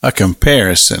a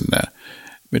comparison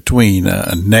between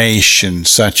a nation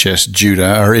such as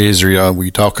Judah or Israel.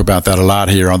 We talk about that a lot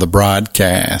here on the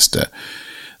broadcast.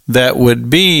 That would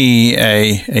be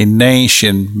a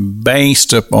nation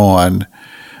based upon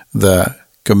the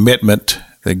commitment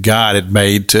that God had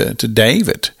made to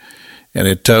David. And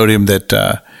it told him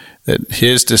that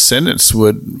his descendants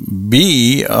would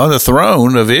be on the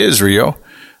throne of Israel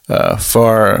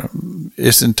for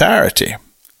its entirety.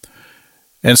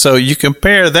 And so you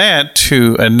compare that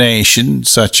to a nation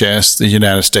such as the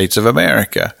United States of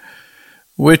America,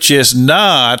 which is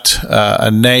not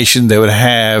a nation that would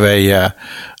have a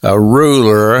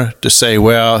ruler to say,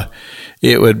 well,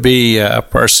 it would be a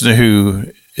person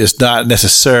who is not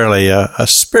necessarily a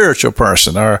spiritual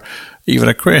person or even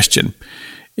a Christian.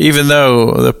 Even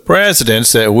though the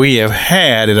presidents that we have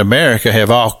had in America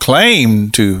have all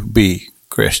claimed to be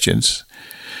Christians.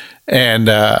 And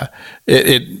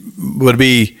it would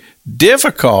be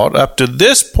difficult up to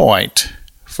this point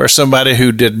for somebody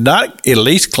who did not at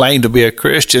least claim to be a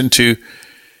Christian to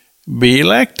be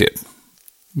elected.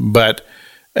 But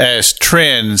as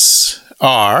trends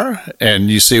are, and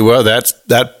you see, well, that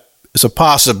is a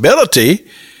possibility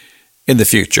in the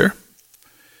future.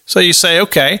 So you say,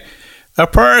 okay, a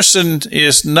person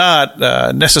is not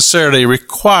necessarily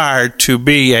required to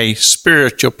be a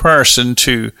spiritual person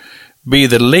to be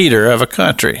the leader of a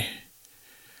country.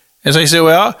 And so you say,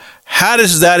 well, how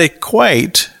does that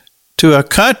equate to a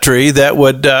country that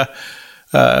would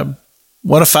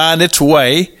want to find its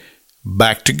way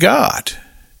back to God?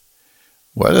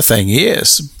 Well, the thing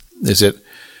is that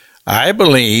I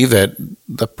believe that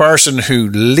the person who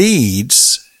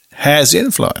leads has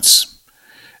influence.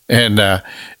 And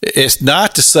it's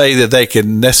not to say that they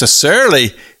can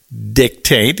necessarily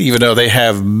dictate, even though they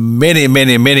have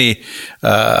many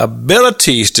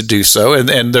abilities to do so,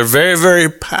 and they're very, very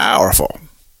powerful.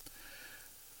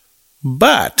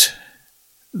 But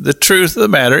the truth of the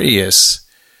matter is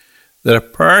that a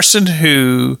person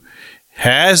who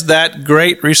has that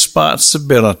great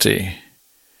responsibility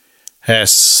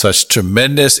has such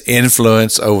tremendous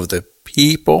influence over the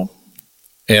people,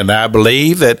 and I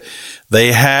believe that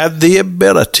they have the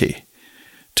ability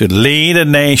to lead a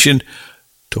nation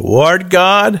toward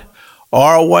God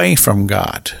or away from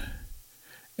God.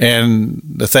 And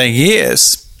the thing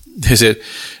is that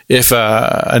if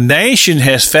a nation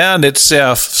has found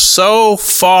itself so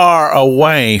far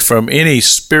away from any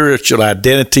spiritual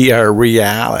identity or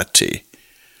reality,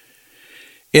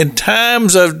 in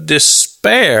times of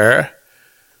despair,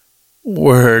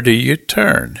 where do you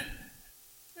turn?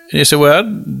 And you say, well,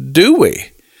 do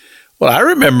we? Well, I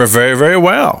remember very, very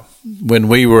well when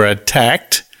we were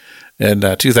attacked in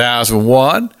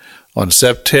 2001 on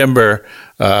September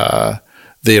the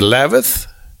 11th,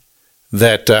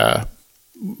 that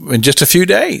in just a few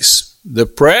days, the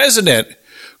president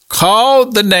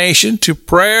called the nation to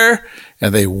prayer,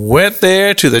 and they went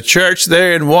there to the church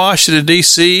there in Washington,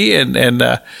 D.C., and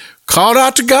called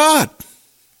out to God.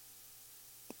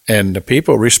 And the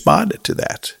people responded to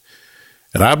that.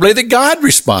 And I believe that God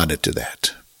responded to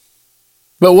that.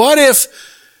 But what if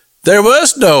there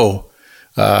was no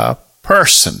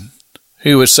person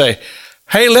who would say,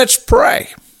 hey, let's pray?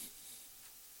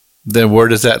 Then where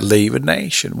does that leave a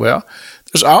nation? Well,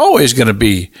 there's always going to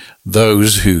be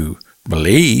those who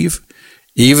believe,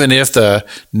 even if the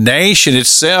nation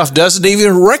itself doesn't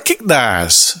even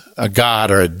recognize a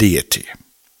God or a deity.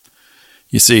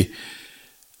 You see,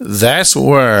 that's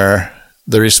where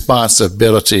the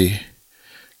responsibility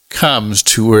comes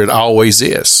to where it always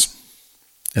is.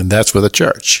 And that's with the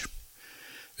church.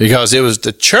 Because it was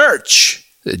the church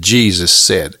that Jesus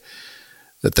said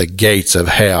that the gates of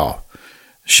hell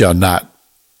shall not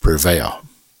prevail.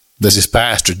 This is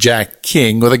Pastor Jack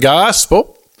King with the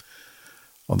gospel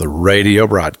on the radio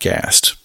broadcast.